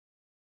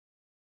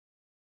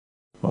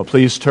Well,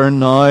 please turn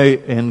now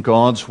in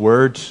God's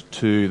Word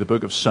to the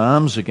book of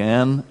Psalms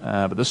again,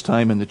 but this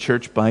time in the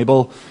Church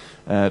Bible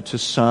to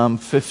Psalm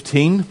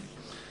 15,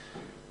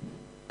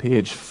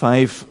 page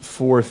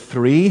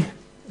 543,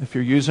 if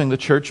you're using the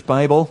Church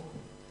Bible.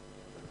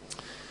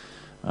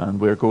 And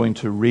we're going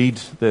to read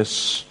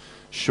this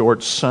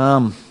short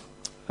psalm.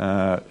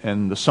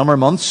 In the summer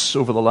months,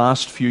 over the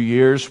last few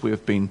years,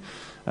 we've been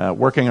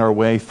working our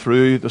way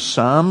through the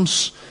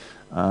Psalms,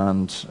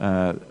 and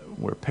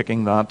we're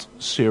picking that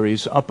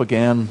series up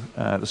again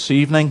this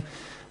evening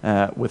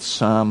with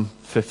Psalm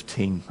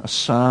 15, a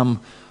psalm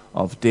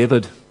of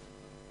David.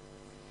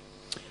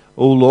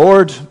 O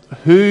Lord,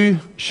 who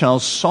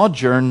shall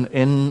sojourn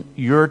in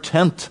your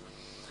tent?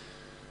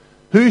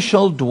 Who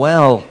shall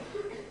dwell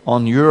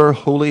on your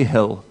holy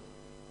hill?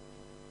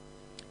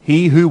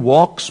 He who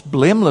walks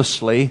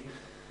blamelessly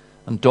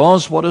and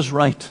does what is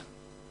right,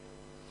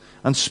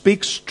 and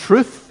speaks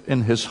truth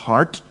in his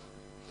heart,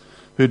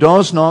 who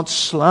does not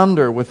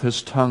slander with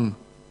his tongue,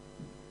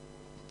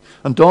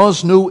 and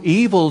does no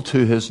evil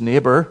to his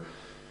neighbor,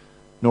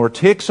 nor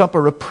takes up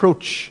a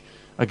reproach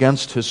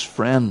against his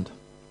friend,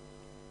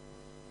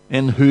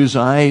 in whose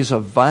eyes a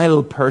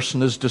vile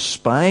person is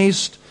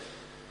despised,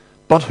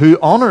 but who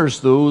honors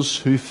those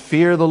who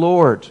fear the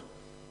Lord,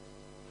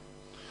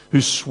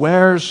 who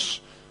swears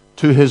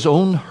to his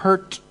own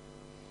hurt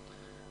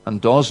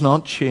and does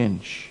not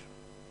change,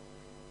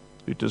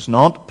 who does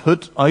not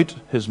put out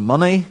his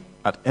money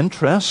at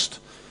interest,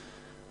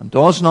 and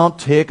does not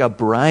take a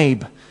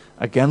bribe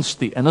against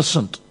the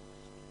innocent.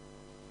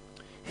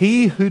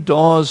 He who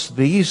does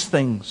these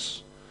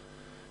things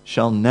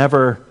shall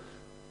never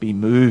be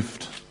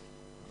moved.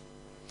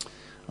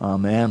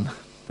 Amen.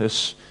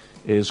 This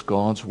is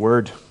God's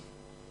Word.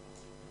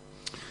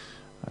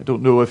 I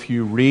don't know if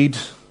you read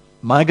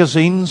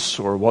magazines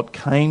or what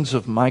kinds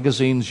of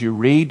magazines you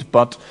read,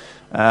 but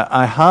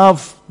I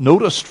have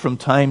noticed from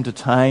time to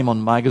time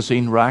on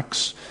magazine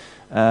racks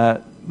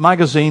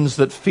magazines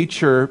that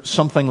feature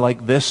something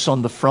like this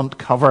on the front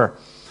cover.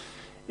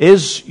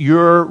 Is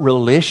your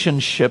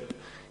relationship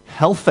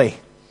healthy?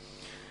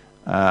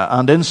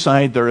 And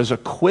inside there is a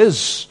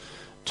quiz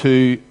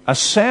to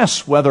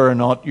assess whether or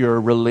not your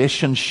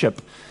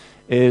relationship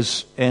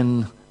is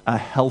in a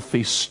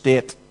healthy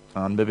state.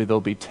 And maybe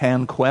there'll be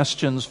 10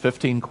 questions,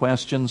 15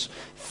 questions,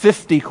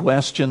 50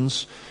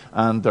 questions,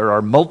 and there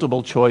are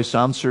multiple choice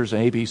answers,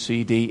 A, B,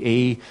 C, D,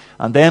 E.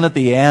 And then at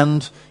the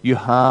end, you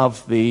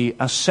have the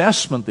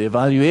assessment, the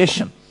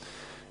evaluation.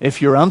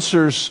 If your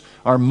answers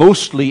are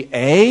mostly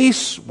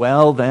A's,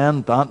 well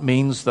then that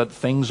means that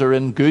things are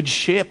in good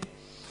shape.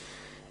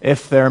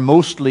 If they're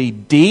mostly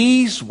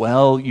D's,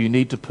 well, you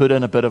need to put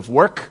in a bit of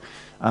work,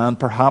 and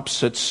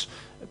perhaps it's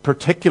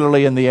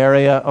particularly in the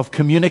area of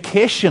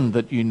communication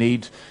that you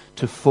need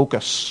to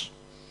focus.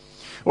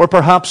 Or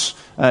perhaps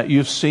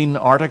you've seen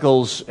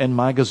articles in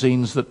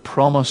magazines that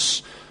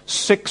promise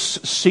 6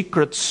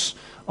 secrets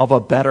of a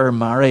better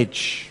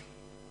marriage.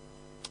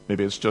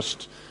 Maybe it's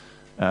just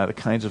the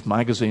kinds of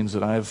magazines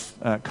that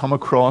I've come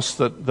across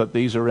that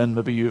these are in.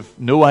 Maybe you've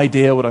no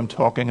idea what I'm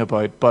talking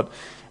about, but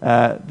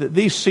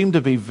these seem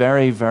to be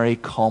very, very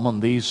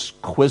common, these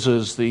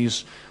quizzes,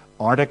 these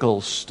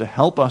articles, to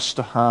help us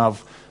to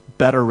have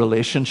better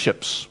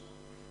relationships.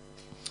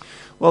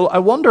 Well, I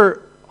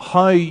wonder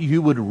how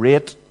you would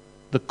rate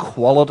the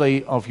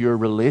quality of your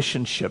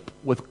relationship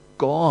with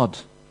God.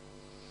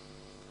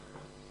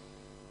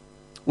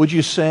 Would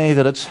you say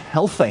that it's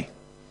healthy?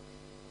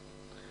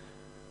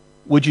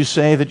 Would you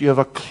say that you have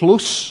a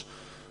close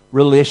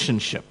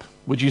relationship?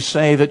 Would you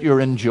say that you're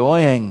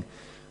enjoying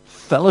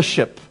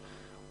fellowship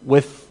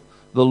with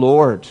the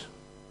Lord?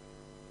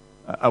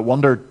 I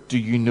wonder, do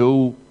you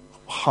know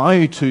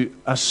how to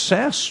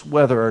assess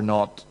whether or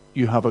not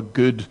you have a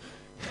good,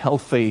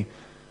 healthy,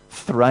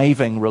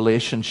 thriving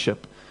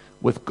relationship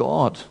with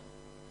God?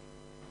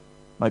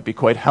 Might be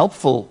quite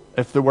helpful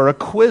if there were a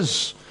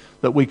quiz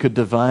that we could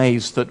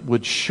devise that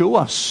would show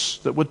us,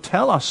 that would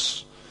tell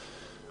us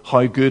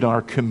how good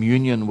our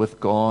communion with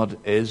God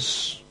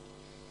is.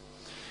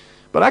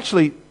 But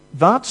actually,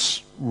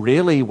 that's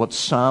really what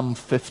Psalm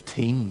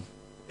 15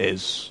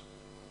 is.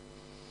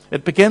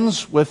 It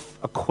begins with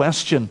a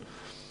question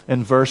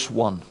in verse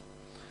 1.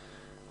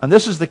 And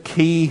this is the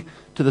key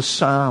to the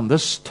psalm.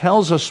 This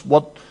tells us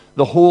what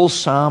the whole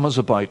psalm is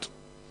about.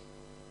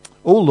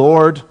 O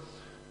Lord,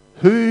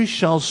 who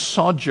shall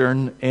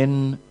sojourn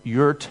in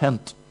your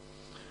tent?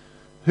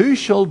 Who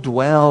shall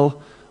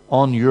dwell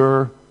on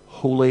your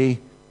holy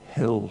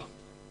hill?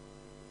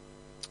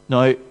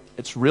 Now,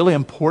 it's really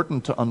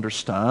important to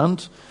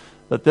understand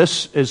that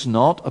this is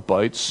not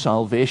about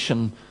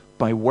salvation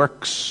by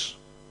works.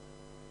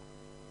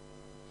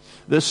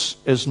 This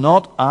is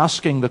not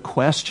asking the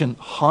question,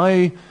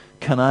 how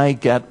can I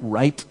get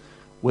right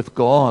with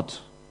God?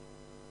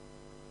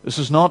 This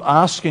is not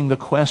asking the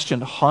question,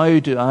 how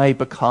do I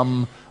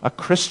become a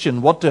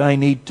Christian? What do I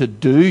need to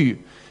do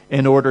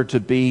in order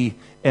to be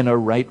in a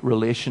right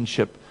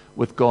relationship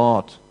with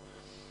God?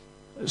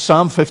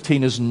 Psalm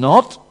 15 is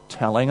not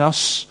telling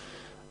us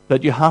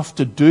that you have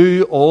to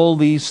do all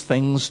these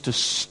things to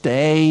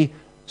stay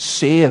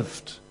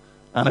saved.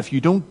 And if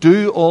you don't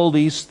do all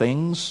these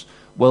things,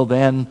 well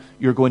then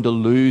you're going to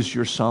lose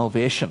your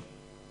salvation.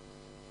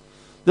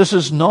 This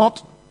is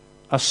not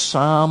a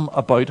psalm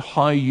about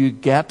how you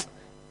get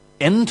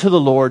into the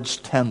Lord's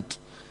tent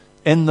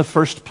in the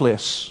first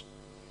place.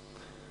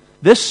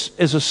 This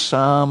is a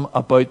psalm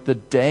about the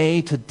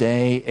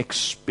day-to-day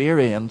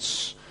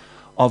experience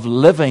of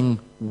living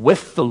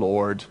with the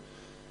Lord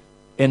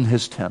in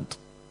his tent.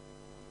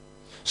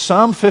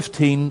 Psalm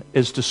 15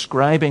 is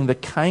describing the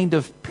kind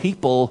of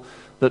people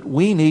that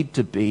we need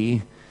to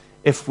be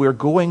if we're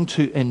going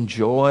to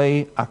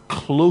enjoy a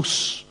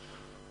close,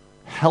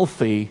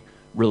 healthy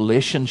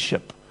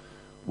relationship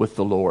with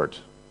the Lord.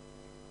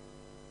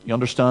 You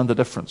understand the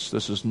difference?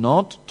 This is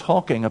not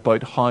talking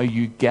about how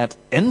you get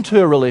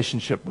into a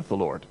relationship with the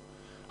Lord,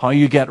 how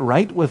you get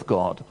right with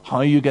God,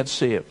 how you get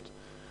saved.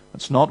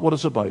 That's not what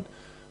it's about.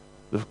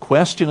 The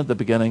question at the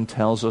beginning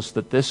tells us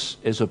that this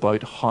is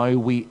about how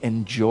we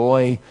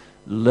enjoy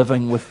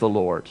living with the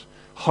Lord,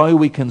 how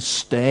we can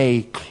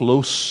stay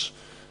close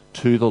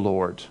to the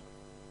Lord.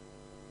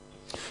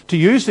 To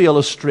use the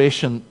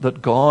illustration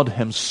that God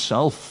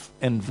himself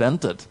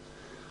invented,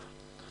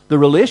 the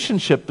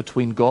relationship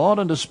between God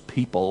and his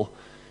people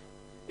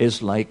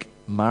is like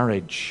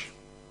marriage.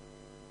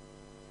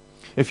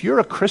 If you're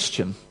a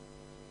Christian,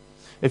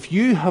 if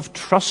you have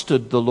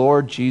trusted the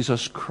Lord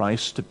Jesus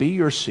Christ to be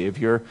your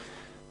Savior,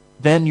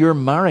 then you're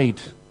married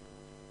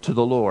to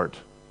the Lord.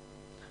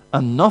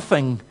 And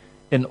nothing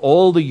in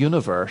all the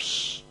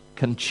universe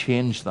can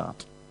change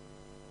that.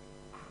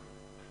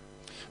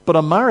 But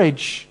a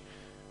marriage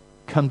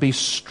can be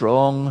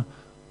strong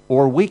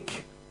or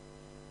weak.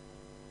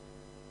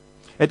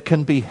 It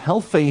can be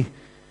healthy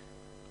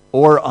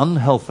or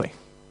unhealthy.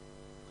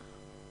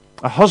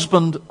 A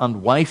husband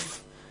and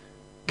wife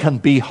can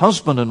be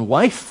husband and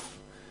wife,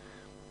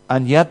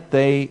 and yet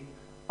they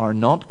are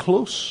not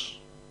close.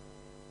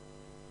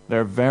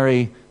 They're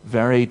very,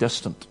 very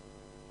distant.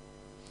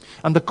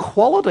 And the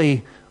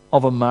quality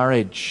of a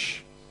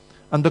marriage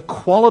and the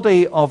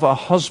quality of a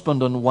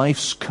husband and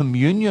wife's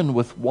communion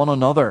with one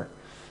another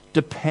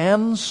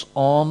depends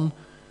on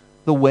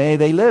the way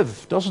they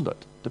live, doesn't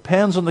it?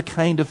 Depends on the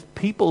kind of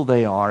people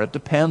they are. It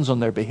depends on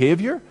their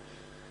behavior.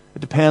 It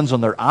depends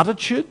on their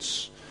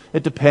attitudes.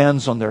 It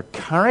depends on their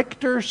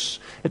characters.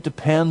 It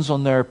depends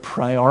on their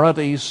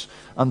priorities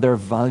and their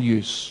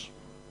values.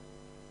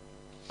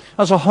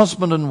 As a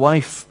husband and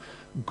wife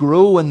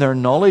grow in their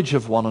knowledge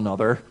of one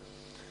another,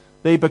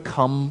 they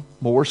become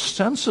more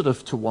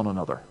sensitive to one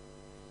another.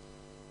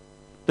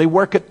 They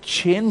work at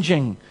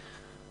changing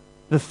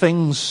the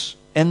things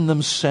in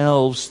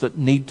themselves that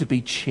need to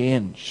be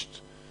changed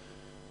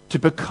to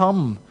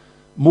become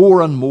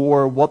more and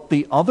more what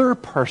the other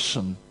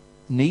person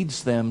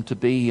needs them to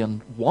be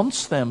and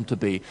wants them to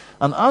be.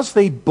 And as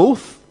they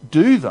both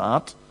do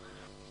that,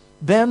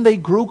 then they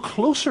grow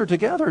closer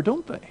together,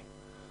 don't they?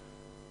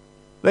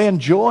 They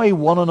enjoy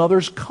one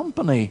another's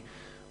company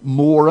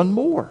more and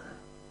more.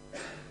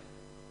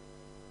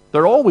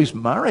 They're always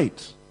married.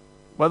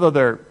 Whether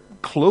they're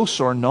close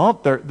or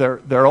not,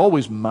 they're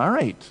always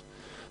married.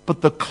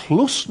 But the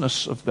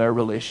closeness of their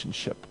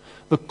relationship,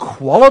 the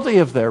quality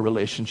of their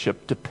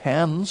relationship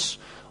depends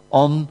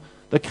on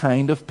the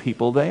kind of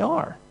people they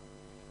are.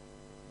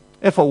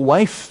 If a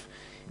wife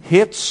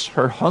hates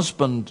her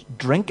husband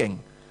drinking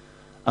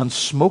and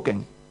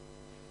smoking,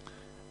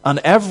 and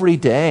every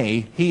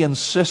day he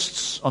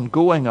insists on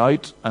going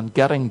out and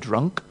getting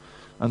drunk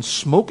and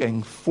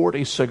smoking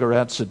 40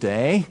 cigarettes a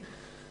day,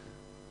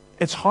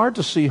 it's hard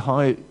to see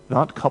how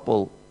that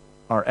couple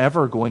are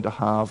ever going to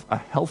have a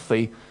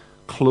healthy,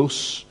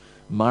 close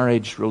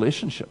marriage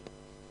relationship.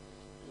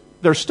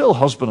 They're still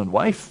husband and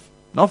wife.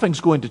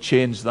 Nothing's going to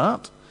change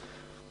that.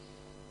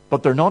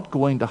 But they're not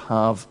going to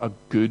have a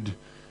good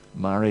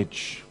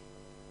marriage.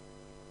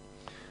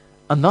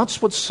 And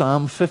that's what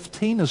Psalm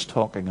 15 is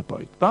talking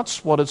about.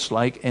 That's what it's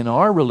like in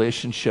our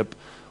relationship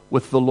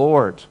with the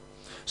Lord.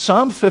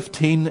 Psalm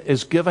 15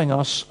 is giving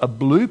us a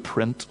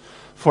blueprint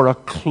for a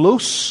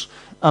close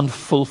and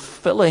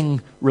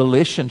fulfilling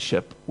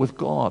relationship with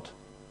God.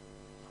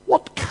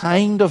 What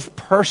kind of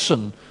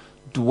person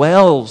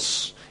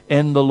dwells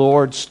in the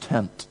Lord's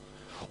tent?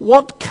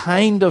 What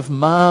kind of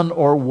man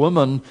or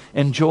woman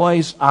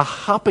enjoys a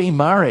happy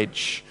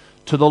marriage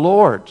to the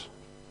Lord?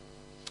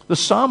 The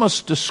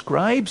psalmist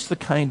describes the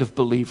kind of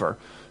believer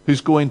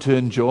who's going to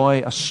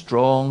enjoy a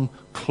strong,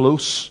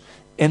 close,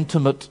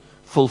 intimate,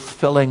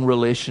 fulfilling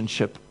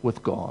relationship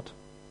with God.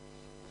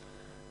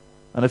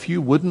 And if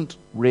you wouldn't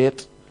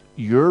rate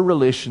your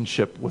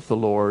relationship with the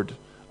Lord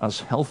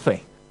as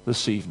healthy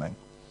this evening,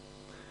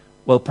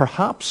 well,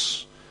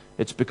 perhaps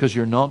it's because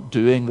you're not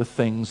doing the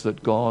things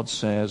that God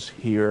says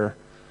here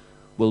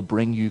will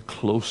bring you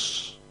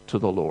close to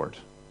the Lord.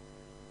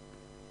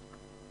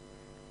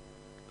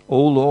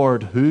 O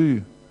Lord,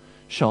 who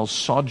shall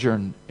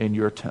sojourn in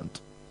your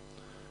tent?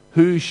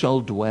 Who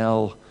shall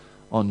dwell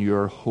on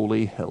your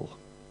holy hill?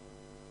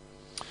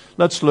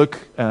 Let's look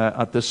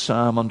at this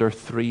psalm under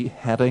three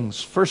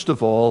headings. First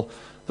of all,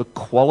 the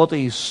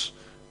qualities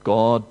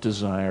God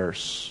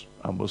desires.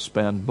 And we'll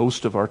spend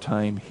most of our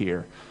time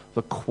here.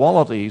 The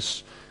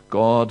qualities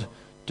God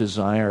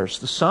desires.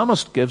 The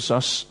psalmist gives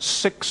us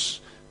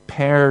 6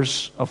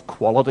 pairs of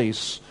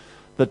qualities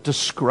that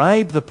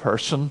describe the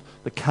person,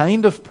 the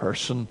kind of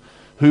person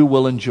who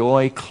will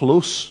enjoy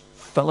close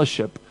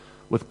fellowship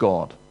with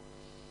God.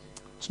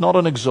 It's not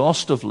an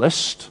exhaustive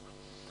list.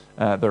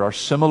 There are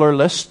similar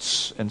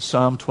lists in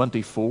Psalm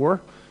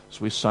 24,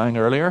 as we sang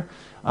earlier,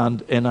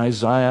 and in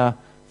Isaiah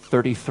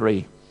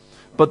 33.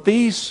 But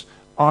these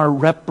are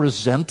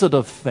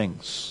representative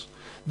things.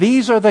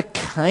 These are the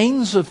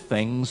kinds of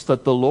things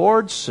that the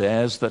Lord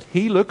says that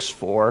He looks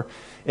for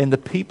in the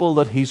people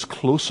that He's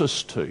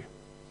closest to.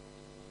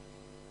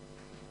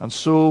 And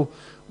so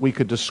we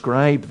could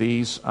describe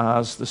these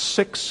as the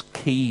 6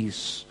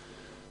 keys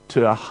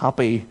to a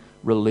happy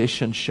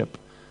relationship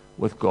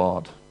with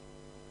God.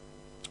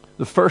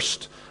 The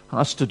first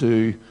has to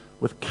do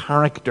with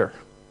character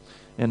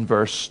in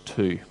verse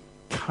 2.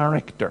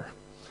 Character.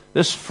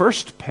 This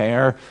first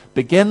pair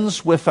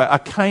begins with a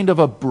kind of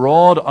a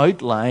broad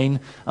outline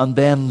and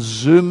then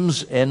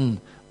zooms in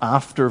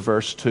after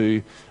verse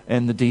 2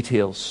 in the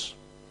details.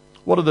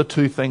 What are the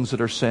 2 things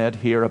that are said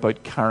here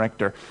about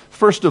character?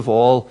 First of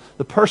all,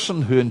 the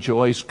person who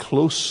enjoys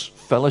close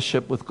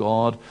fellowship with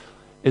God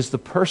is the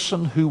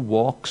person who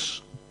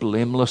walks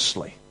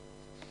blamelessly.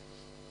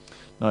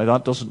 Now,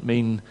 that doesn't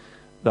mean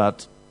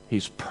that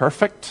he's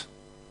perfect.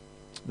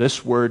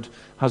 This word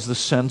has the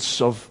sense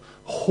of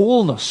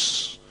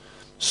wholeness,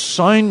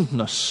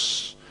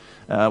 soundness,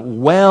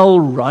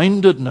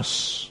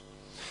 well-roundedness.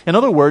 In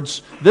other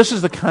words, this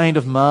is the kind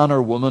of man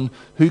or woman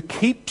who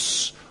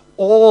keeps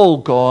all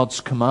God's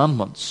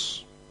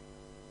commandments.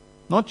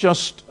 Not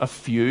just a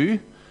few.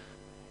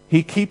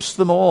 He keeps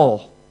them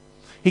all.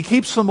 He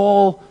keeps them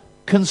all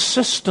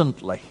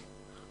consistently.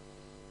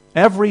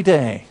 Every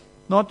day.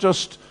 Not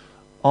just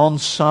on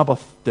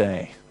Sabbath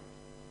day.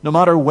 No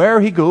matter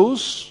where he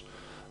goes,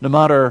 no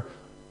matter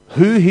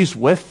who he's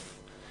with,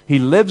 he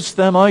lives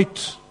them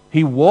out.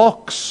 He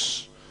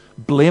walks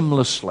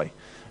blamelessly.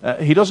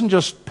 He doesn't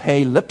just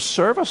pay lip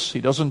service.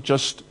 He doesn't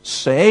just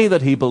say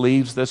that he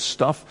believes this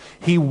stuff.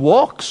 He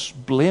walks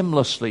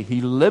blamelessly.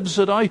 He lives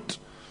it out.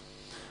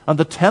 And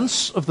the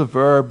tense of the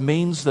verb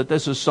means that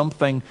this is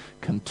something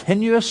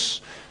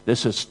continuous.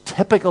 This is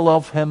typical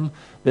of him.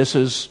 This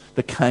is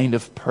the kind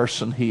of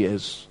person he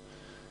is.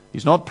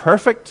 He's not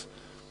perfect,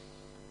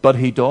 but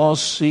he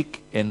does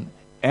seek in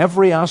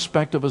every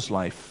aspect of his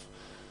life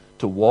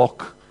to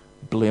walk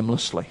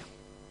blamelessly.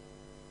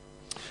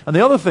 And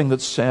the other thing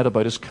that's said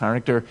about his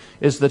character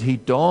is that he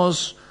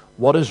does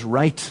what is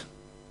right.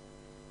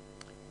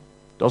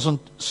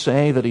 Doesn't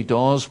say that he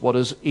does what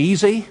is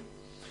easy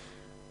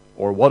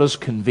or what is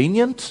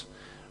convenient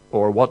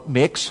or what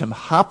makes him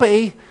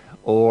happy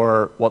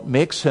or what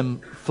makes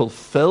him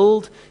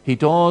fulfilled. He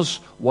does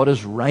what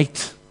is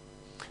right.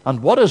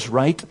 And what is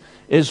right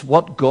is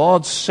what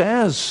God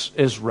says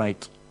is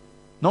right.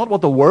 Not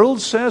what the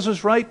world says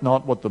is right,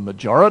 not what the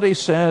majority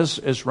says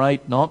is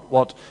right, not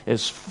what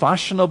is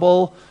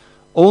fashionable,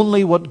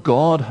 only what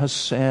God has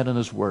said in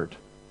His Word.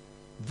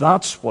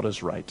 That's what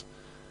is right.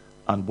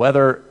 And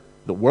whether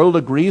the world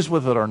agrees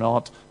with it or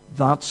not,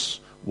 that's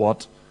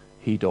what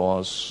he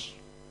does.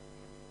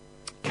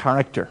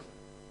 Character.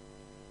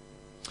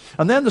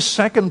 And then the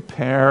second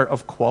pair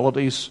of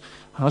qualities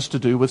has to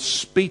do with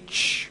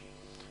speech.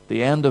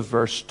 The end of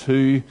verse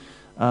 2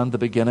 and the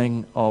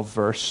beginning of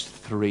verse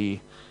 3.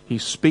 He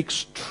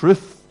speaks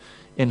truth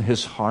in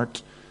his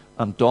heart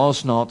and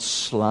does not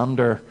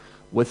slander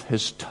with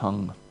his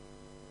tongue.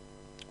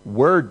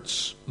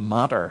 Words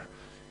matter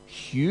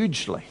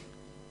hugely.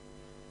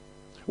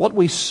 What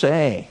we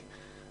say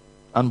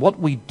and what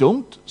we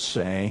don't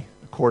say,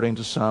 according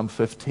to Psalm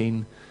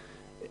 15,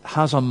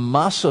 has a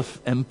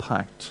massive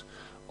impact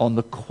on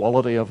the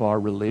quality of our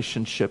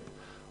relationship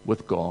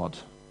with God.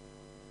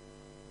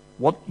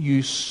 What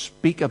you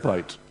speak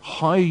about,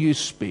 how you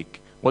speak,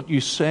 what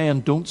you say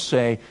and don't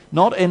say,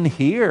 not in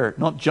here,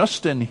 not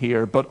just in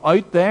here, but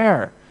out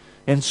there,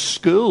 in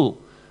school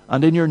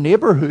and in your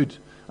neighborhood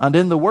and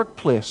in the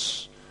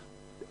workplace,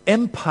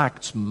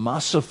 impacts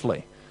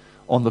massively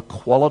on the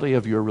quality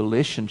of your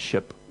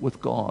relationship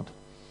with God.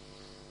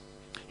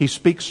 He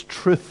speaks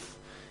truth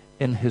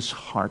in his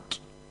heart.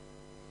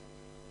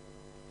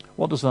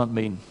 What does that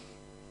mean?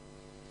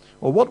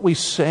 Well, what we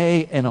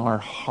say in our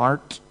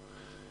heart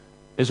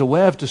is a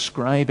way of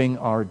describing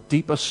our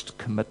deepest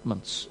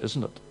commitments,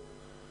 isn't it?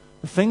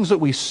 The things that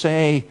we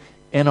say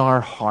in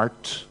our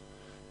heart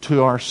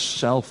to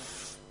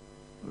ourself,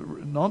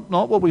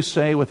 not what we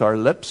say with our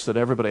lips that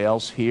everybody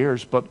else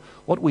hears, but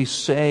what we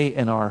say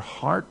in our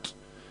heart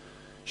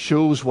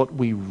shows what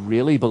we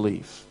really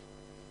believe.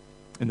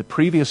 In the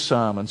previous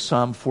psalm, in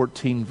Psalm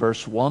 14,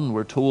 verse 1,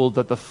 we're told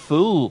that the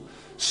fool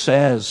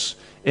says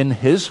in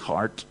his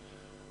heart,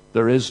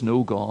 there is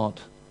no God.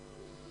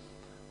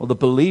 Well, the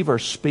believer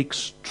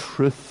speaks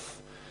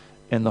truth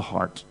in the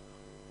heart.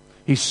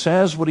 He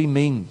says what he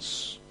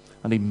means,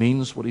 and he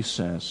means what he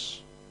says.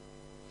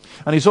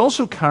 And he's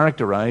also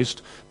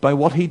characterized by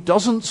what he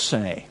doesn't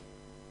say.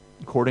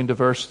 According to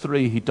verse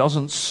 3, he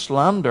doesn't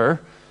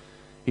slander,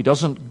 he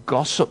doesn't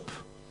gossip.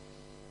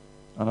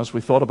 And as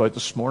we thought about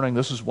this morning,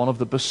 this is one of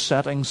the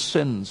besetting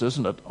sins,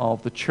 isn't it,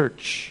 of the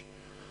church.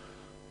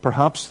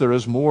 Perhaps there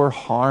is more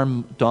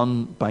harm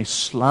done by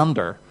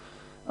slander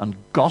and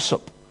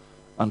gossip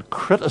and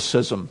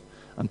criticism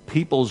and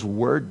people's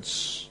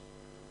words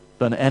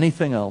than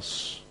anything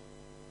else.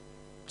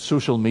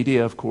 Social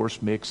media, of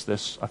course, makes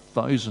this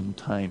 1,000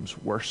 times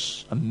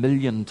worse,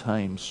 1,000,000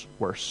 times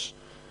worse.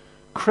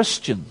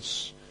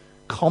 Christians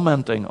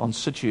commenting on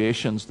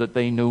situations that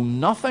they know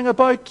nothing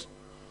about,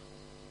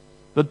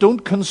 that don't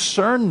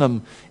concern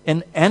them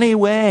in any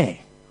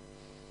way.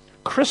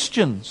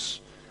 Christians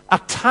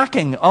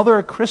attacking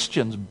other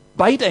Christians,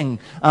 biting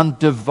and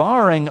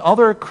devouring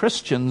other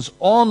Christians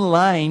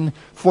online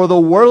for the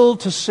world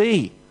to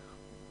see.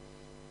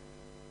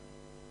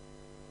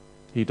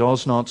 He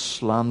does not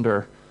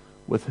slander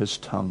with his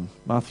tongue.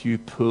 Matthew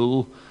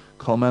Poole,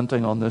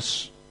 commenting on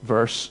this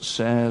verse,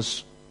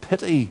 says,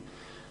 "Pity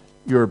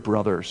your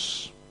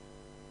brothers.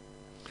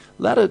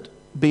 Let it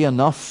be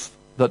enough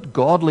that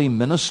godly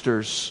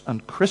ministers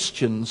and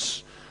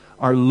Christians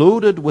are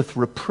loaded with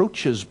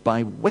reproaches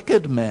by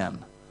wicked men.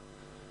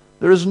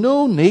 There is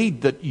no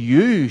need that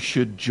you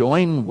should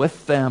join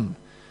with them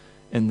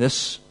in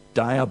this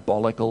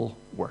diabolical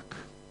work."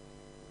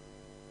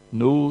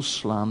 No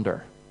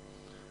slander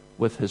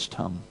with his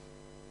tongue.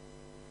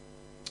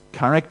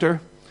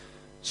 Character,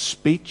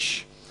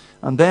 speech,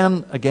 and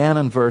then again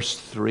in verse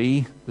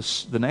 3,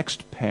 the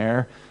next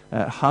pair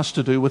has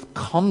to do with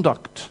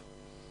conduct.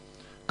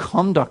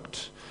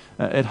 Conduct.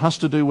 It has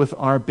to do with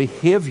our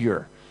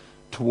behavior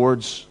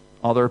towards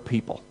other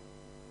people.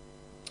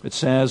 It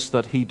says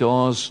that he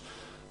does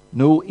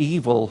no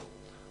evil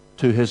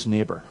to his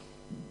neighbor.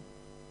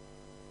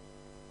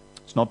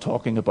 It's not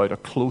talking about a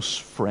close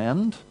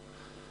friend.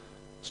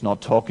 It's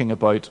not talking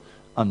about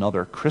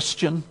another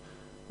Christian.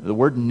 The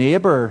word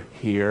neighbor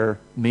here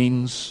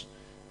means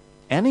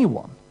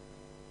anyone.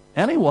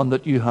 Anyone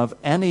that you have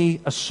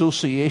any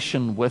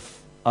association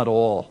with at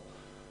all.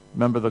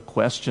 Remember the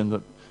question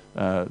that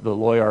the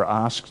lawyer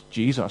asked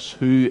Jesus,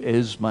 "Who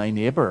is my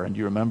neighbor?" And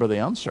you remember the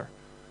answer.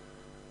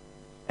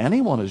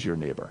 Anyone is your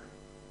neighbor.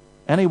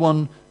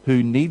 Anyone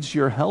who needs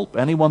your help,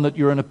 anyone that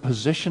you're in a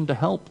position to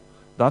help,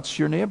 that's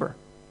your neighbor.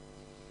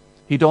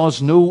 He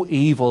does no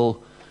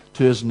evil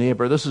to his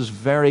neighbor. This is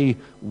very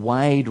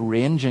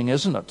wide-ranging,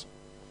 isn't it?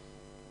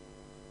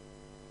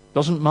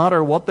 Doesn't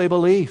matter what they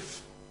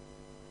believe.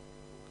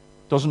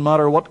 Doesn't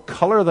matter what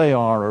color they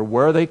are or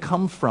where they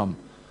come from.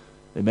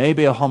 They may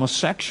be a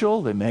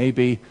homosexual, they may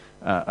be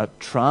a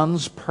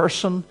trans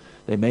person,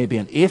 they may be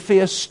an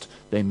atheist,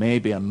 they may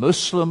be a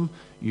Muslim.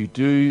 You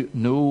do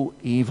no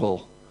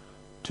evil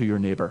to your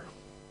neighbor.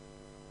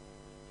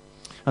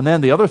 And then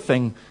the other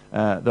thing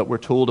that we're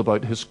told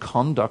about his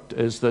conduct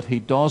is that he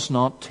does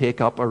not take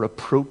up a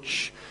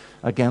reproach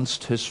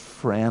against his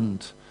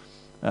friend.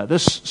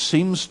 This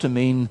seems to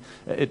mean,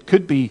 it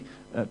could be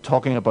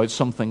talking about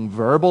something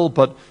verbal,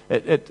 but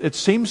it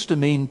seems to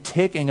mean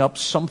taking up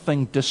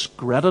something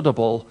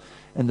discreditable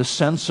in the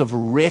sense of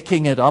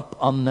raking it up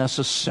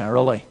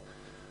unnecessarily.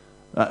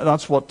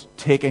 That's what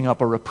taking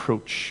up a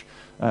reproach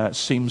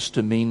seems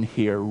to mean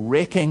here.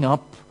 Raking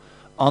up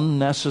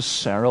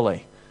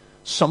unnecessarily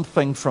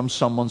something from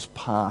someone's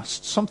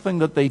past, something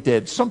that they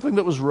did, something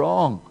that was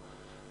wrong.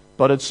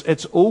 But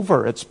it's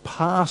over, it's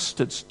past,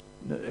 it's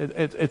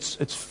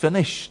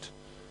finished.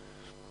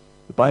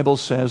 The Bible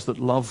says that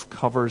love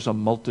covers a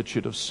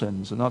multitude of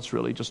sins, and that's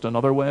really just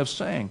another way of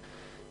saying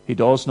he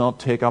does not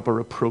take up a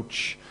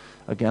reproach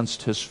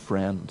against his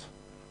friend.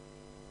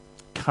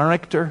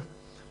 Character,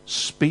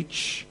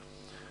 speech,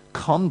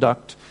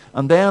 conduct,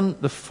 and then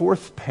the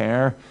fourth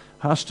pair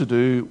has to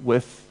do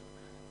with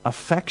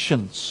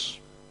affections.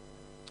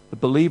 The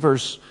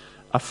believer's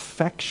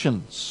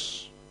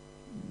affections.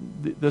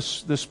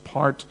 This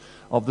part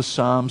of the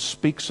psalm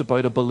speaks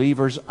about a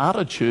believer's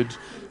attitude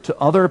to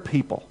other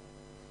people.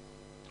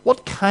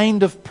 What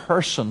kind of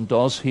person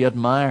does he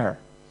admire?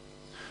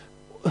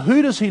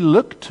 Who does he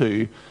look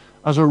to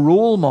as a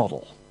role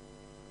model?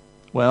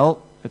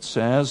 Well, it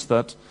says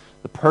that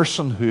the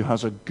person who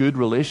has a good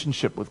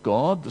relationship with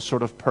God, the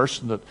sort of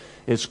person that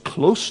is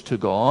close to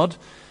God,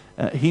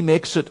 he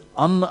makes it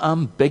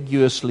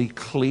unambiguously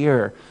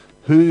clear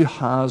who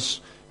has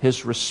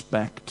his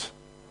respect.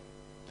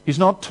 He's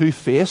not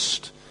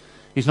two-faced.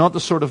 He's not the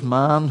sort of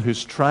man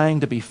who's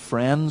trying to be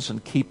friends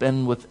and keep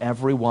in with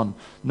everyone.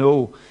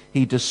 No,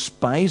 he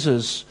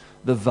despises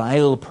the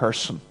vile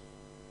person.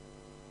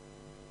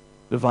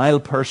 The vile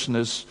person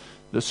is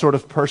the sort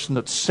of person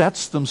that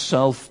sets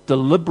themselves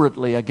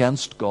deliberately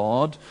against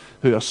God,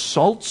 who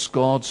assaults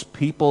God's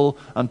people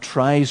and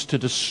tries to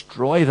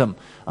destroy them.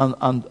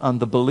 And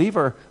the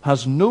believer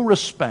has no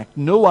respect,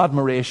 no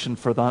admiration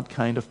for that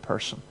kind of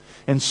person.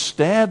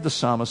 Instead, the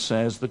psalmist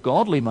says, the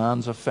godly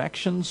man's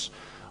affections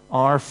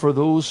are for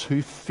those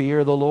who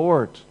fear the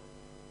Lord.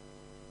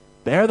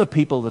 They're the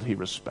people that he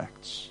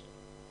respects.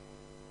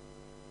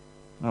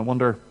 I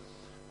wonder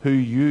who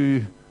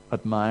you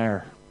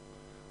admire.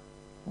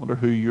 I wonder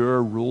who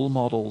your role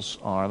models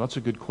are. That's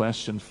a good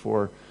question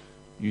for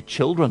you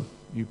children,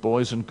 you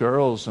boys and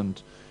girls,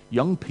 and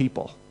young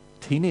people,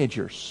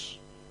 teenagers.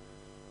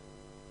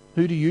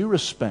 Who do you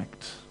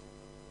respect?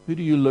 Who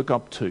do you look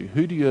up to?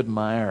 Who do you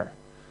admire?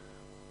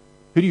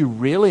 Who do you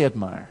really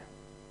admire?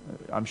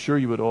 I'm sure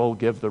you would all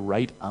give the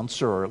right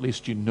answer, or at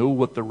least you know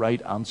what the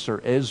right answer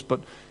is,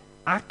 but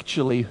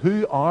actually,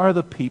 who are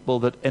the people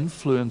that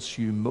influence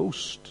you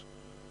most?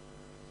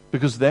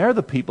 Because they're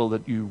the people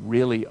that you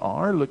really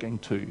are looking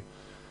to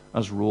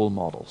as role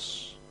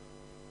models.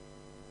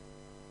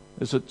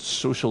 Is it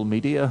social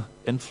media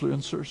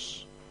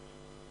influencers?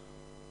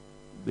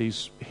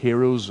 These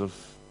heroes of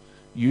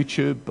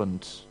YouTube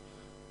and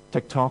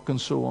TikTok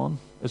and so on?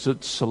 Is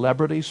it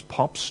celebrities,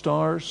 pop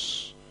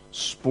stars,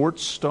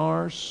 sports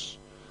stars?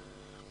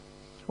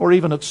 Or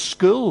even at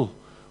school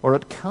or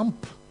at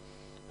camp?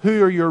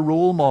 Who are your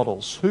role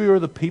models? Who are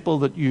the people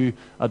that you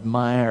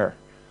admire,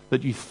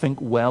 that you think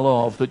well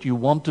of, that you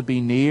want to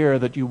be near,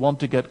 that you want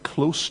to get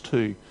close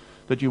to,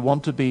 that you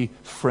want to be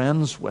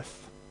friends with?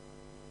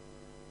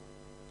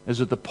 Is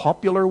it the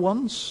popular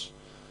ones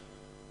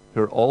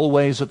who are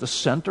always at the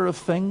center of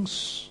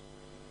things?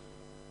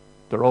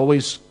 They're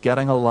always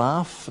getting a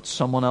laugh at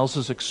someone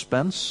else's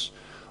expense?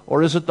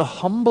 Or is it the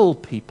humble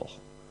people,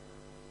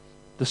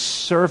 the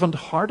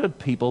servant-hearted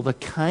people, the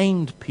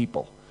kind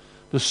people,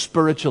 the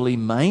spiritually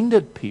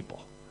minded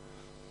people?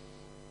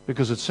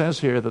 Because it says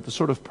here that the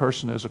sort of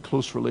person who has a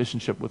close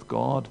relationship with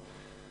God,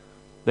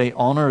 they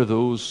honor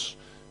those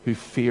who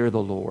fear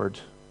the Lord.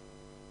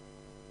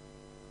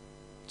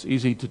 It's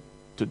easy to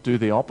do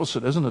the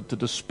opposite, isn't it? To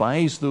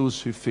despise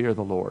those who fear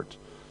the Lord.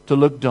 To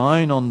look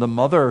down on the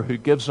mother who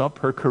gives up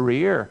her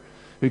career,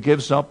 who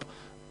gives up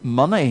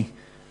money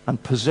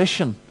and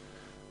position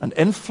and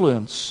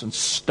influence and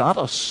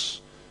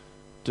status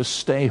to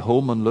stay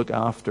home and look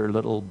after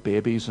little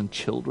babies and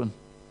children.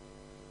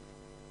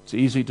 It's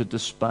easy to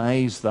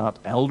despise that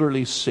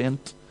elderly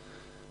saint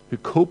who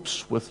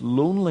copes with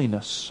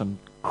loneliness and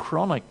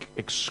chronic,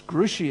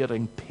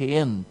 excruciating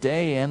pain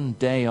day in,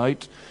 day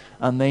out,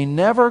 and they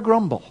never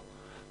grumble.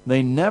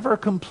 They never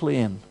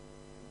complain.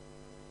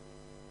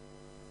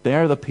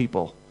 They're the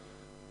people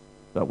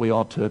that we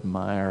ought to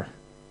admire.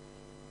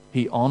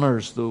 He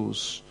honors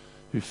those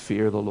who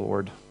fear the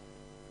Lord.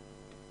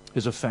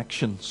 His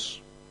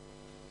affections.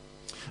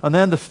 And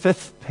then the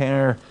fifth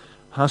pair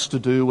has to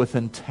do with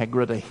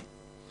integrity.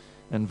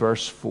 In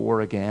verse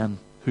 4 again,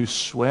 who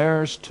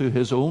swears to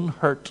his own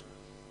hurt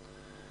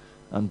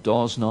and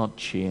does not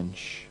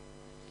change,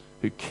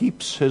 who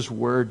keeps his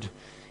word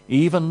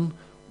even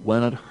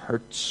when it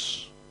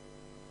hurts.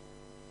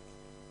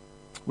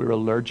 We're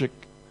allergic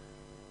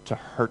to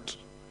hurt,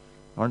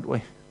 aren't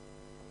we?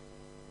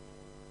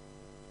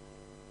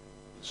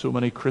 So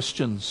many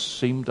Christians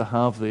seem to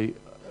have the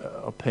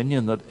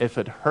opinion that if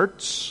it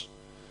hurts,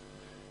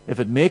 if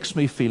it makes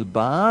me feel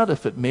bad,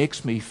 if it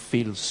makes me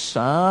feel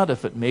sad,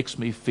 if it makes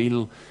me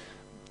feel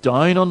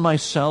down on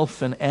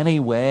myself in any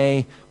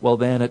way, well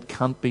then it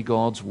can't be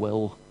God's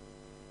will.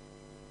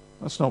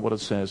 That's not what it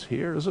says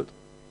here, is it?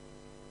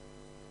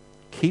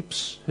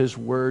 Keeps his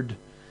word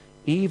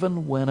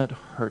even when it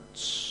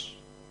hurts.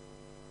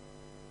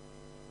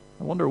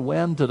 I wonder,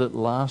 when did it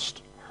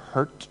last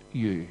hurt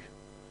you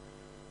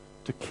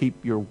to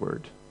keep your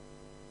word?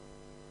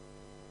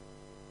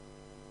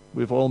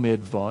 We've all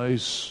made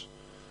vows,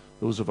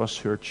 those of us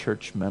who are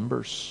church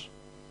members.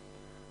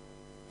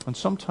 And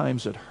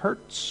sometimes it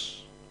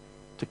hurts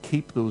to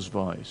keep those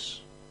vows.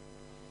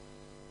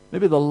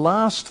 Maybe the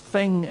last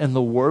thing in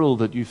the world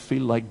that you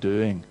feel like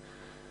doing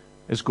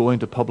is going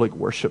to public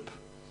worship,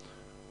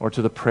 or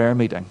to the prayer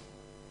meeting,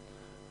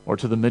 or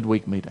to the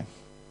midweek meeting.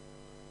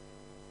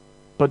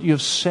 But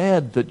you've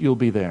said that you'll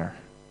be there.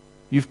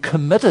 You've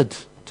committed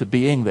to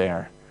being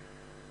there.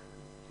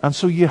 And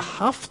so you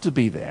have to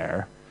be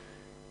there,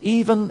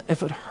 even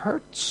if it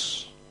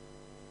hurts.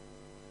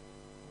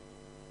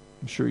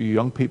 I'm sure you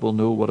young people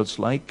know what it's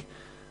like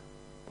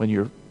when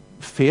you're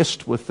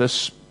faced with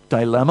this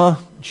dilemma.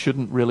 It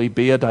shouldn't really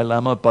be a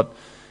dilemma, but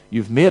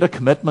you've made a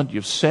commitment.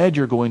 You've said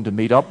you're going to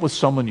meet up with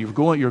someone.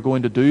 You're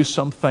going to do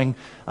something.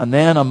 And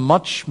then a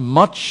much,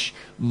 much,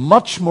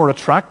 much more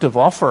attractive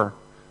offer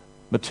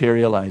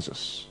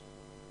materializes.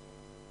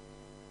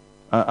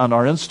 And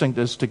our instinct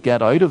is to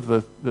get out of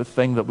the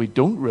thing that we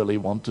don't really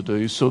want to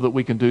do so that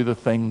we can do the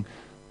thing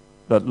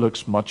that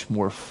looks much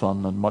more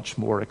fun and much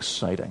more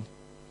exciting.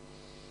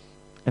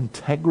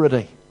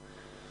 Integrity.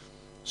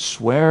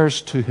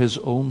 Swears to his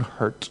own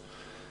hurt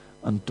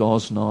and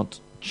does not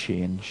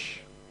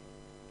change.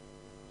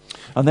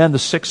 And then the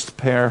sixth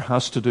pair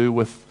has to do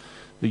with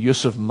the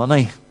use of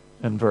money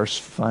in verse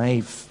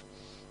 5.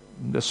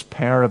 This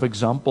pair of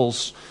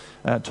examples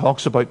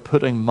talks about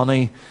putting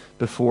money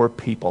before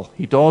people.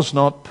 He does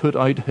not put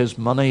out his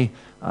money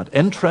at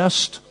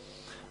interest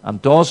and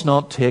does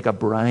not take a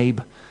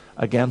bribe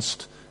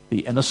against the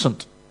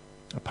innocent.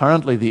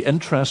 Apparently the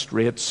interest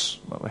rates,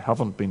 well, they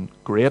haven't been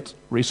great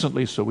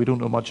recently, so we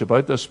don't know much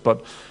about this,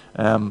 but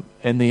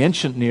in the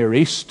ancient Near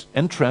East,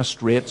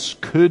 interest rates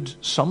could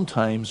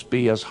sometimes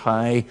be as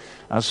high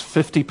as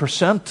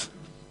 50%.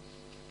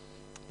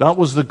 That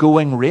was the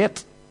going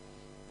rate.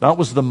 That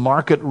was the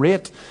market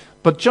rate.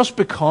 But just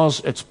because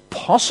it's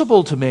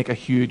possible to make a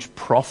huge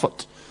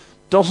profit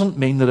doesn't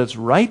mean that it's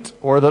right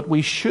or that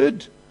we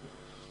should.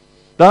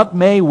 That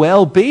may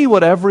well be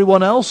what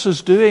everyone else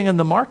is doing in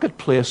the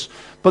marketplace,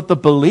 but the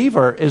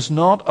believer is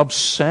not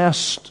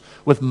obsessed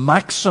with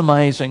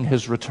maximizing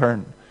his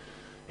return.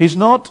 He's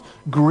not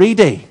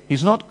greedy.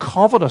 He's not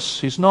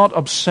covetous. He's not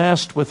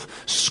obsessed with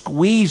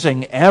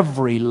squeezing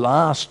every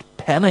last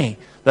penny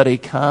that he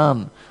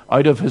can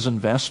out of his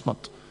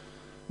investment.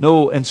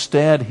 No,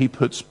 instead he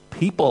puts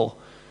people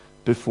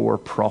before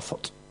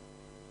profit.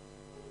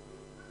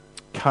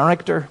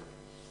 Character,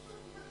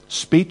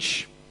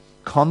 speech,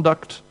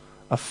 conduct,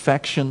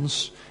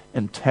 affections,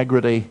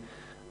 integrity,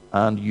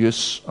 and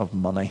use of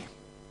money.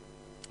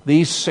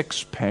 These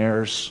 6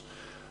 pairs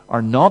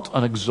are not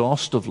an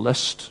exhaustive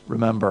list,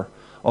 remember,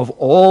 of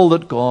all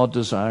that God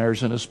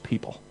desires in his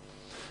people.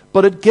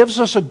 But it gives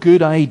us a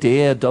good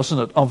idea, doesn't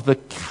it, of the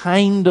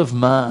kind of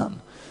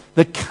man,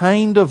 the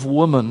kind of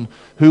woman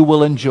who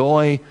will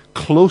enjoy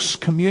close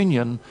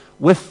communion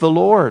with the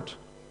Lord.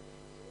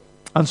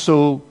 And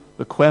so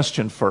the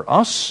question for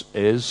us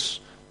is,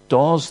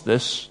 does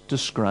this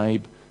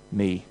describe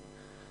me?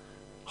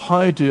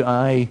 How do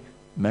I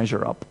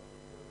measure up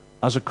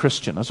as a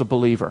Christian, as a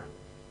believer?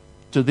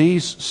 Do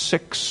these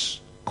 6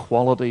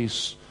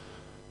 qualities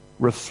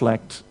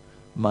reflect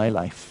my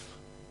life?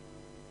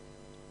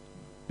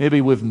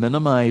 Maybe we've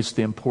minimized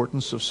the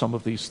importance of some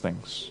of these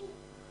things.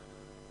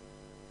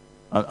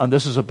 And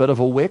this is a bit of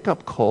a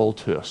wake-up call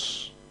to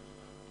us.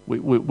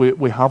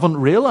 We haven't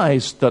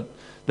realized that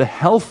the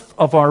health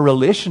of our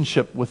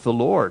relationship with the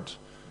Lord,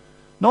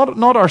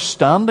 not our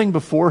standing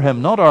before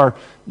him, not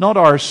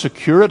our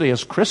security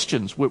as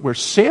Christians. We're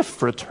safe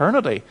for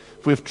eternity.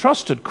 If we've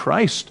trusted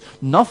Christ,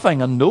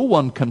 nothing and no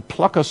one can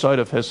pluck us out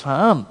of his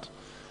hand.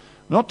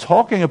 We're not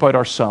talking about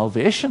our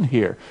salvation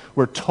here.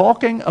 We're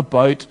talking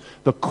about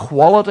the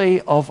quality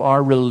of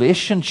our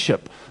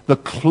relationship, the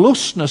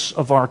closeness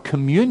of our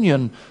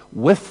communion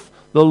with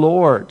the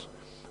Lord.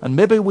 And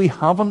maybe we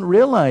haven't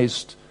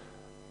realized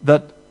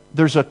that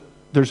there's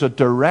a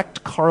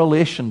direct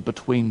correlation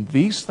between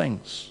these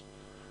things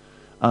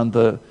and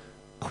the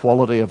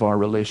quality of our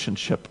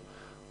relationship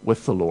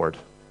with the Lord.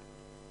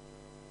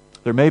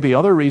 There may be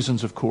other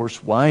reasons, of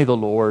course, why the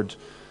Lord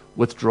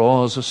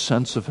withdraws a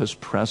sense of his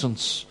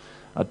presence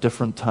at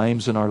different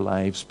times in our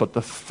lives. But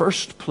the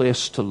first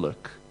place to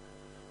look,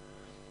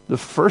 the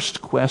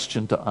first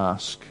question to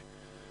ask,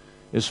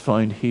 is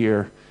found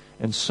here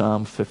in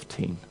Psalm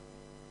 15.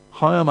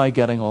 How am I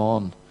getting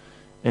on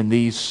in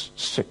these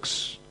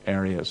 6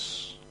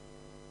 areas?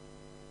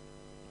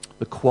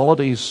 The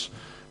qualities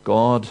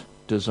God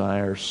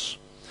desires.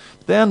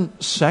 Then,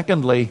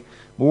 secondly,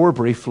 more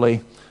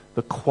briefly,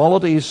 the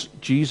qualities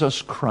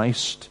Jesus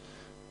Christ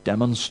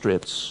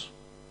demonstrates.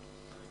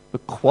 The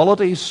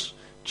qualities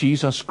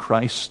Jesus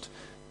Christ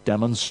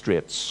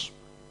demonstrates.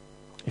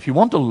 If you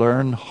want to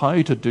learn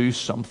how to do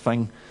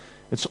something,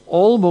 it's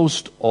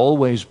almost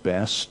always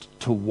best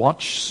to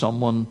watch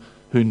someone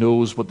who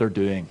knows what they're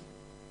doing.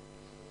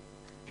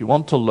 If you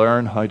want to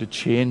learn how to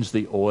change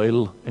the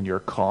oil in your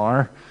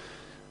car,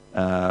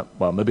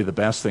 well, maybe the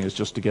best thing is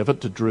just to give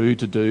it to Drew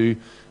to do.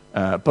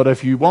 But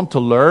if you want to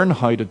learn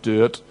how to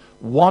do it,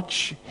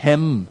 watch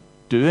him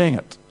doing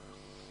it.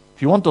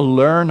 If you want to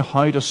learn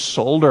how to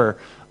solder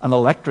an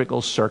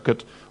electrical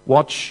circuit,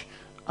 watch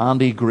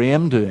Andy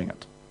Graham doing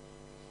it.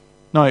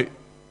 Now,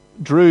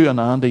 Drew and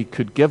Andy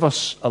could give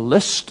us a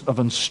list of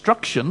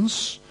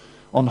instructions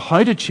on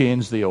how to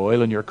change the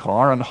oil in your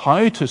car and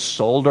how to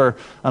solder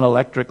an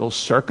electrical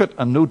circuit,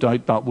 and no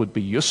doubt that would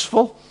be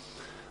useful.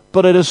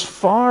 But it is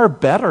far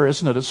better,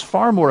 isn't it? It's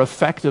far more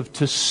effective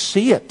to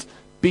see it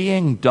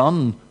being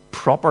done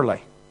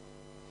properly.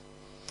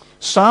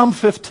 Psalm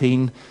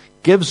 15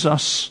 gives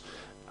us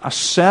a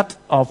set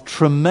of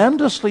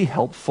tremendously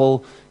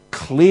helpful,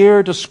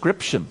 clear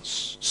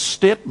descriptions,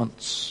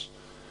 statements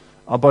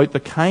about the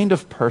kind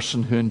of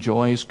person who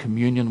enjoys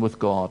communion with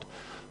God.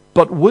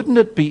 But wouldn't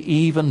it be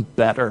even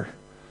better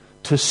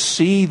to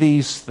see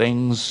these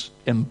things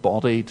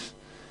embodied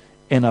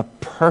in a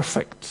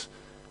perfect,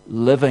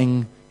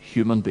 living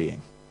human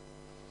being?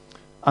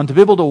 And to be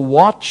able to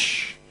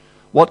watch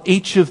what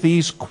each of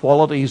these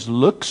qualities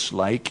looks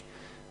like,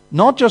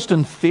 not just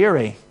in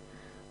theory,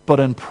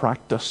 but in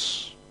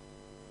practice.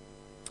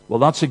 Well,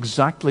 that's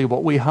exactly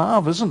what we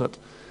have, isn't it,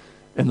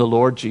 in the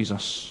Lord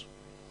Jesus?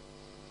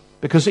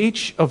 Because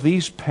each of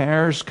these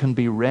pairs can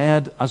be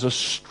read as a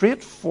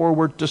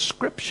straightforward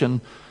description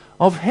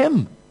of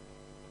him.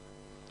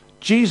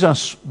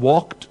 Jesus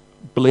walked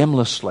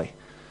blamelessly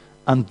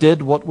and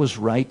did what was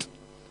right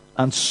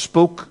and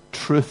spoke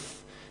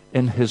truth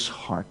in his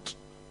heart,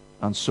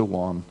 and so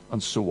on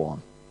and so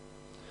on.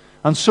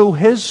 And so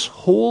his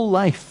whole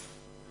life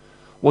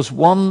was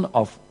one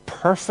of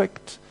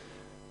perfect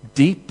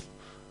deep,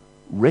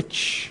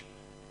 rich,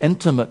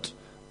 intimate,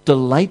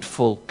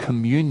 delightful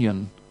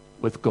communion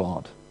with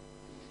God.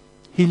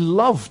 He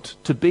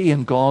loved to be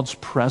in God's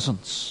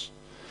presence.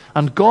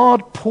 And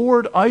God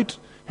poured out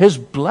his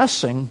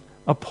blessing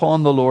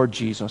upon the Lord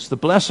Jesus, the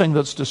blessing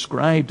that's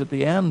described at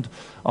the end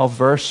of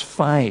verse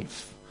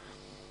 5.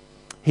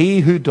 He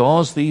who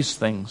does these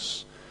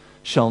things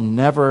shall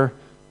never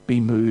be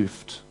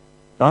moved.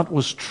 That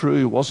was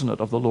true, wasn't it,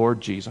 of the Lord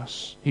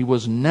Jesus? He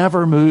was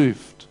never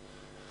moved.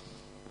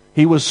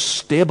 He was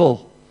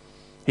stable.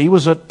 He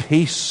was at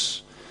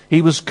peace.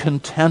 He was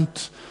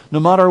content, no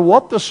matter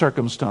what the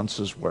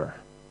circumstances were.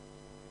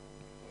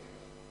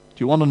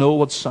 Do you want to know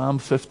what Psalm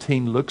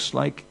 15 looks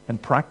like in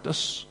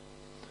practice?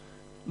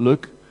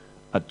 Look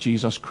at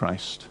Jesus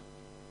Christ.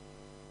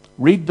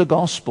 Read the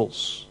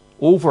Gospels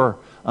over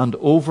and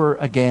over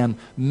again.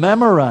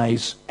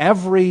 Memorize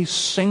every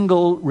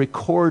single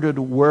recorded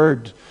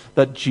word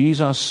that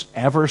Jesus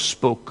ever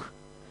spoke.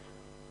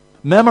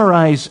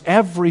 Memorize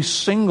every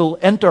single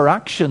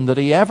interaction that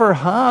he ever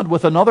had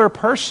with another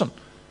person,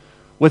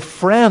 with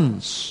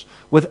friends,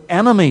 with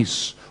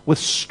enemies, with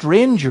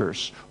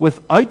strangers,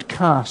 with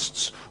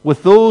outcasts,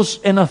 with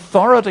those in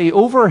authority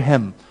over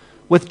him,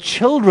 with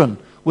children,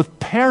 with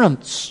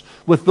parents,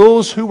 with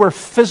those who were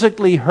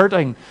physically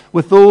hurting,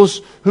 with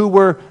those who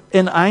were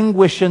in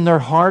anguish in their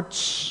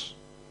hearts.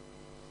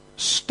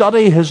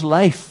 Study his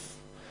life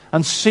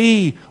and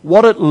see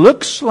what it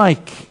looks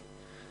like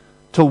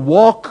to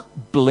walk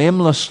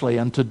blamelessly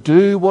and to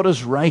do what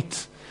is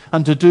right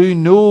and to do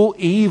no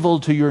evil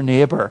to your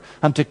neighbor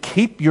and to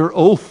keep your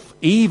oath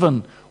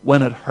even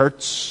when it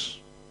hurts.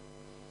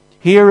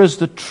 Here is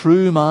the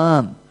true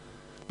man,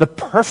 the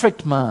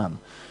perfect man,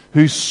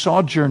 who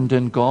sojourned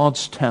in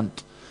God's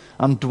tent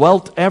and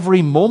dwelt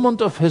every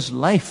moment of his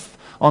life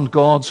on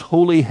God's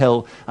holy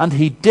hill. And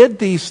he did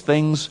these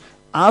things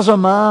as a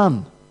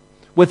man,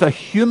 with a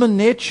human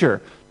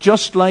nature,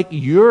 just like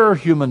your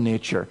human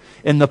nature,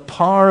 in the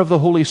power of the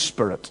Holy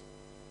Spirit.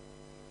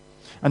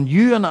 And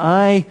you and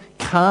I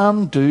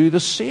can do the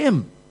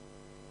same.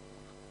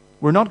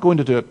 We're not going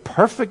to do it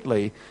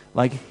perfectly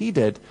like he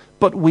did,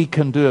 but we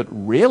can do it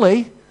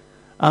really,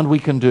 and we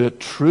can do it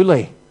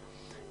truly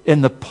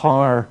in the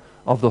power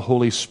of the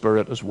Holy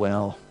Spirit as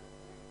well.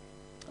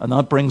 And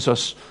that brings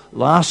us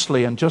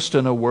lastly, and just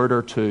in a word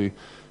or two,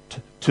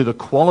 to the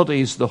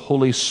qualities the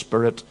Holy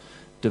Spirit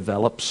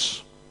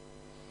develops.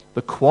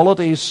 The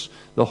qualities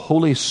the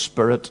Holy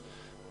Spirit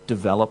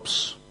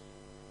develops.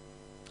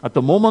 At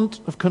the moment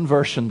of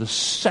conversion,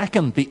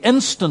 the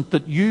instant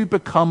that you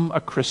become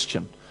a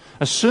Christian,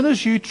 as soon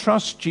as you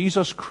trust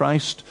Jesus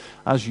Christ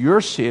as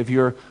your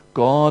Savior,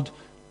 God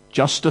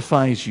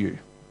justifies you.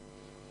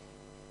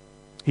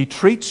 He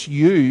treats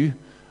you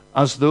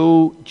as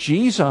though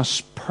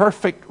Jesus'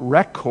 perfect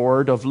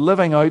record of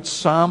living out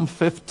Psalm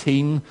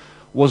 15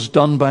 was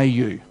done by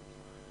you.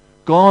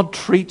 God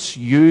treats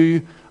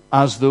you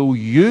as though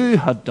you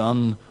had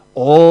done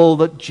all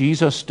that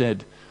Jesus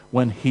did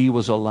when he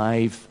was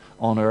alive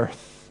on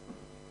earth.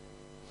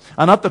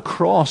 And at the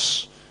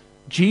cross,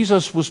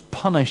 Jesus was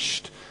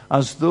punished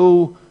as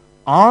though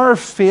our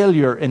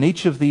failure in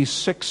each of these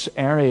 6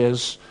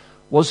 areas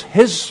was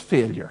his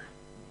failure.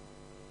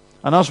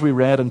 And as we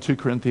read in 2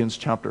 Corinthians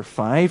chapter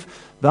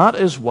 5, that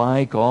is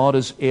why God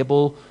is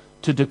able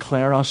to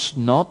declare us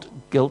not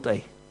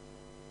guilty.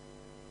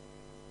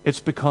 It's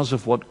because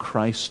of what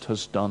Christ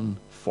has done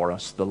for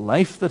us. The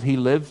life that he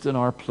lived in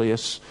our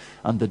place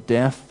and the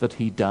death that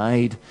he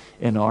died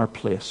in our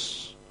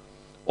place.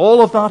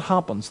 All of that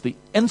happens the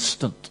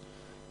instant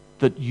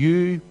that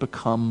you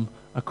become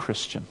a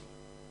Christian.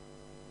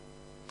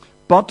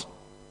 But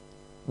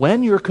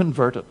when you're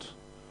converted,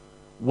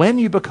 when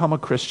you become a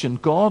Christian,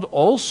 God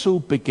also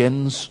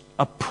begins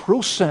a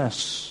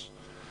process,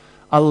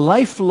 a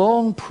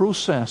lifelong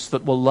process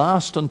that will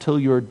last until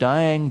your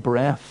dying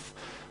breath.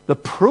 The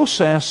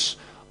process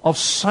of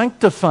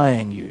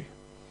sanctifying you,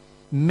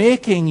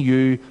 making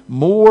you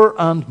more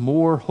and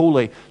more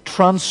holy,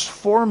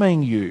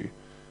 transforming you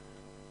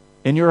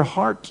in your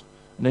heart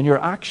and in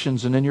your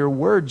actions and in your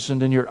words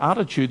and in your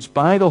attitudes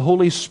by the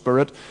Holy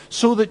Spirit,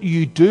 so that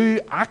you do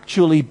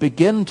actually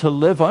begin to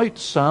live out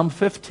Psalm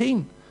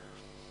 15.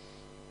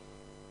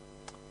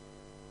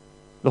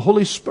 The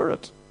Holy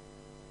Spirit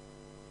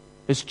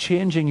is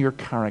changing your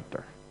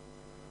character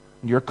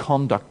and your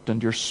conduct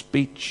and your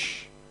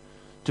speech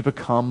to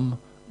become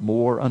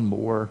more and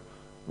more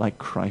like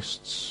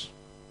Christ's.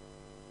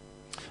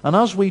 And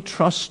as we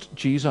trust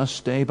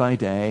Jesus day by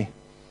day,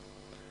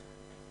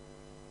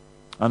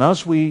 and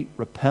as we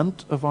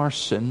repent of our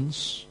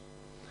sins,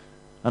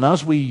 and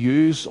as we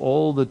use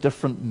all the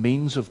different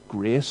means of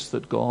grace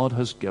that God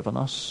has given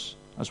us,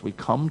 as we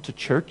come to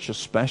church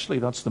especially,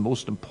 that's the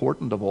most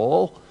important of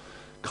all,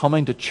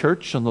 coming to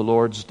church on the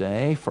Lord's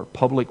Day for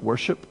public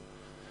worship,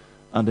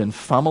 and in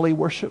family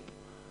worship,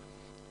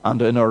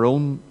 and in our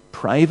own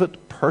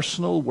private,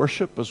 personal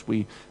worship as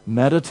we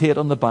meditate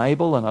on the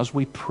Bible and as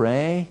we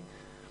pray,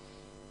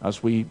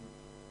 as we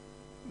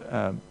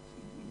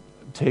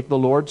take the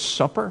Lord's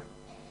Supper,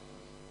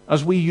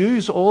 As we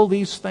use all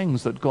these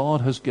things that God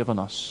has given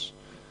us,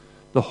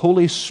 the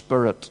Holy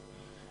Spirit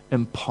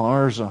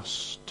empowers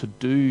us to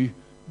do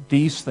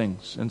these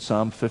things in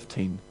Psalm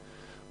 15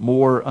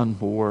 more and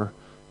more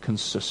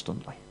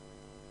consistently.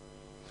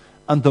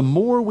 And the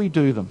more we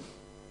do them,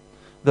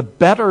 the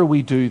better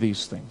we do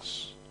these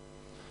things,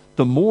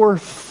 the more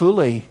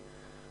fully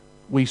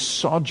we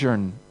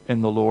sojourn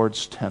in the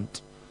Lord's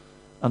tent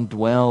and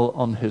dwell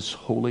on His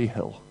holy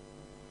hill.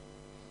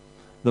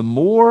 The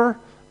more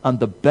and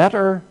the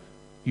better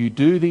you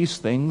do these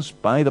things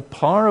by the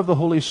power of the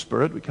Holy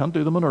Spirit. We can't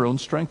do them in our own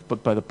strength,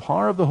 but by the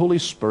power of the Holy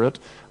Spirit,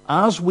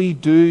 as we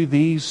do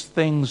these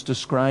things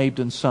described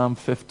in Psalm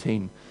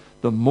 15,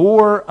 the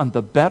more and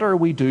the better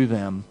we do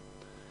them,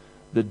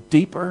 the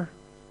deeper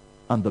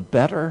and the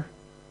better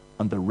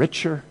and the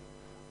richer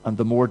and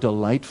the more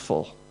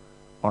delightful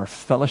our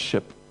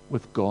fellowship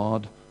with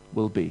God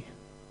will be.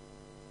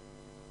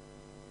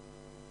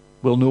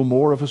 We'll know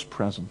more of His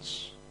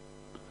presence,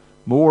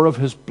 more of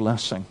His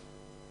blessing.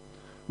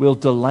 We'll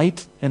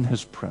delight in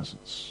His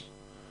presence.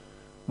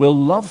 We'll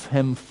love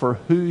Him for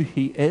who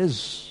He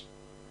is,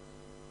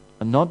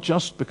 and not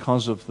just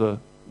because of the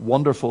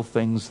wonderful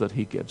things that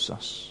He gives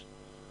us.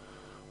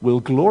 We'll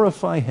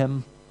glorify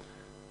Him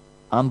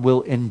and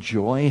we'll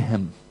enjoy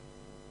Him.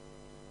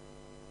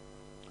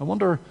 I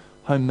wonder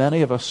how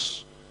many of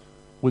us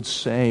would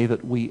say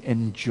that we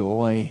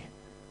enjoy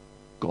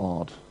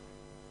God.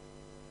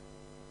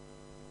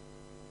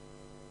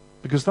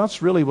 Because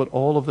that's really what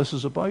all of this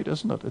is about,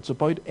 isn't it? It's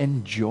about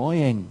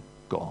enjoying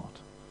God.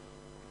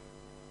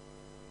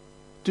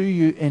 Do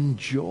you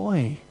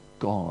enjoy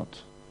God?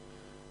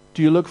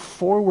 Do you look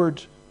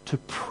forward to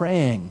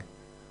praying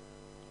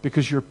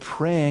because you're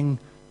praying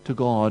to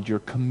God, you're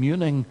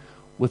communing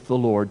with the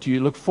Lord? Do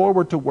you look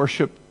forward to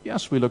worship?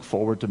 Yes, we look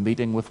forward to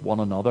meeting with one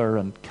another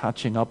and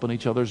catching up on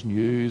each other's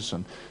news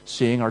and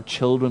seeing our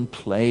children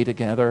play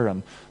together.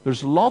 And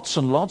there's lots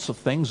and lots of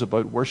things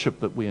about worship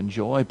that we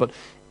enjoy. But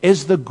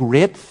is the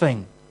great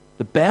thing,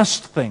 the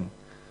best thing,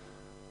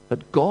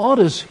 that God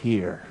is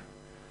here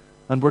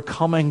and we're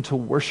coming to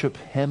worship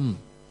Him?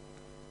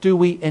 Do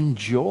we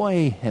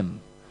enjoy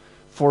Him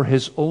for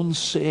His own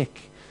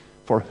sake,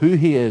 for who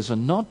He is,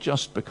 and not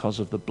just because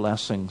of the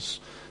blessings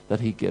that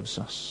He gives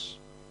us?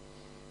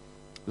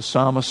 The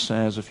psalmist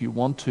says, if you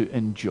want to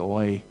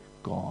enjoy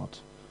God,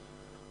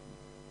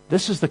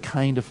 this is the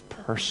kind of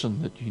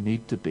person that you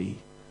need to be.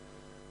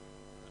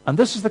 And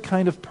this is the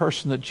kind of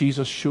person that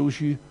Jesus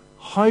shows you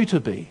how to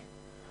be.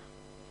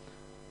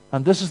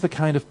 And this is the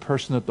kind of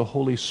person that the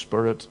Holy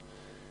Spirit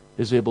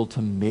is able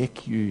to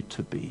make you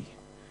to be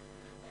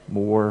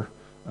more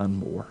and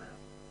more.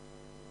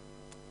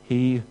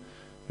 He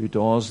who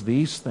does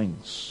these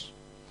things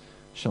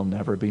shall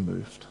never be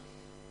moved.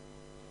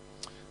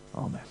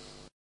 Amen.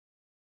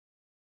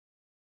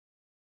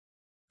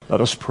 Let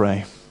us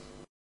pray.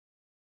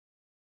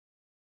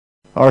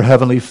 Our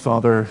Heavenly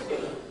Father,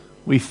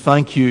 we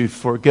thank You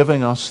for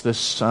giving us this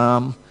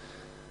psalm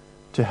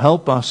to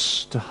help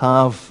us to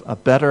have a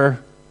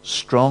better,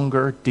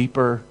 stronger,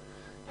 deeper,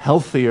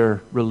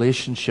 healthier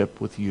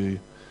relationship with You.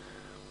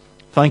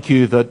 Thank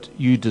You that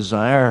You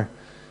desire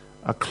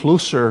a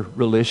closer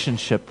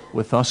relationship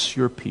with us,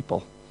 Your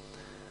people,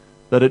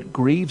 that it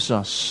grieves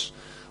us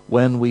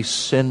when we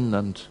sin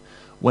and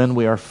when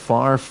we are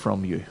far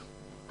from You.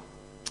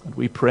 And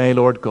we pray,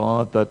 Lord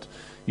God, that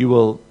You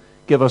will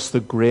give us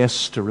the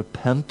grace to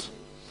repent,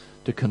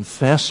 to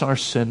confess our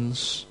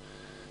sins,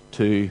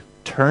 to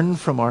turn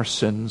from our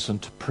sins,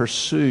 and to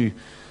pursue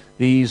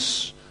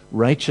these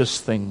righteous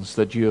things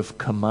that You have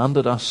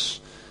commanded us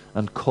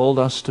and called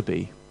us to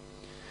be.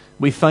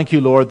 We thank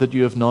You, Lord, that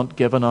You have not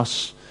given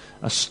us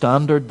a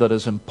standard that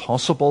is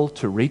impossible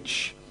to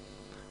reach.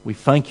 We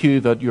thank You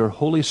that Your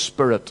Holy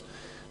Spirit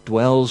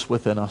dwells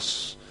within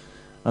us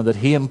and that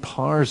He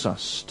empowers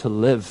us to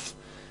live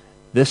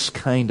this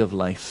kind of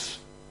life.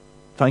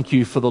 Thank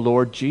You for the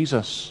Lord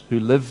Jesus, who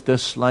lived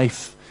this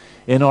life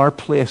in our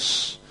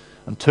place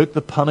and took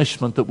the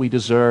punishment that we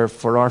deserve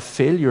for our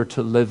failure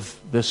to live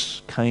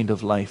this kind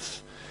of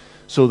life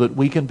so that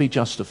we can be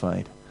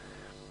justified.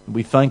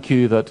 We thank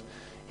You that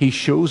He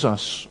shows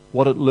us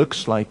what it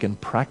looks like in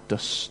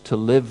practice to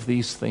live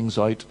these things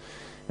out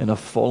in a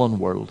fallen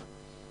world.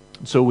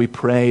 And so we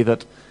pray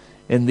that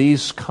in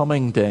these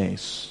coming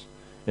days,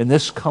 in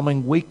this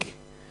coming week,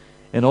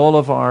 in all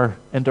of our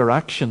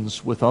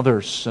interactions with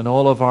others, in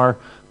all of our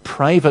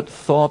private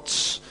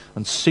thoughts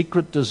and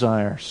secret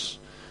desires,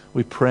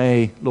 we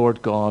pray,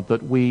 Lord God,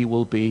 that we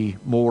will be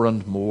more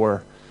and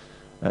more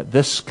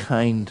this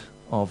kind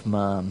of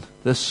man,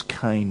 this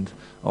kind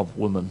of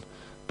woman,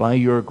 by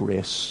Your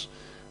grace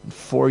and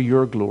for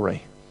Your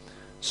glory,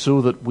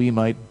 so that we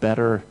might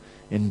better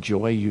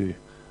enjoy You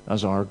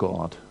as our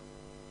God.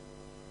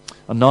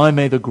 And now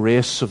may the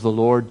grace of the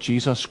Lord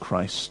Jesus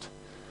Christ,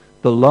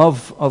 the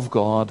love of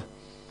God,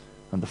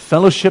 and the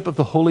fellowship of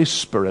the Holy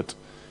Spirit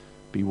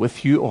be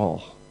with you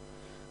all.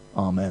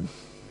 Amen.